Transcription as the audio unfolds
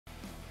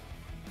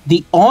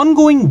The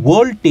ongoing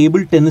World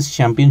Table Tennis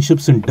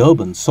Championships in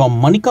Durban saw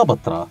Manika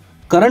Batra,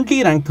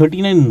 currently ranked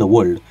 39 in the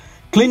world,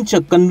 clinch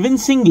a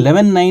convincing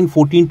 11-9,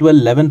 14-12,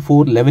 11-4,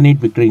 11-8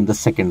 victory in the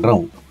second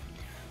round.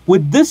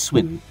 With this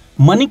win,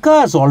 Manika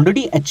has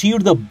already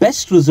achieved the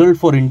best result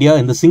for India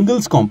in the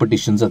singles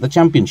competitions at the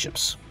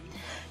championships.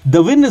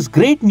 The win is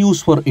great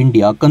news for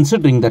India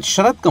considering that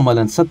Sharat Kamal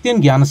and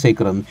Satyan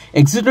Gyanasekaran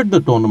exited the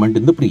tournament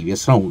in the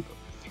previous round.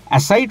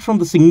 Aside from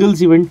the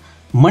singles event,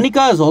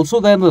 Manika is also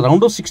there in the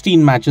round of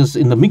 16 matches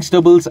in the mixed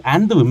doubles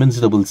and the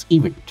women's doubles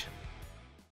event.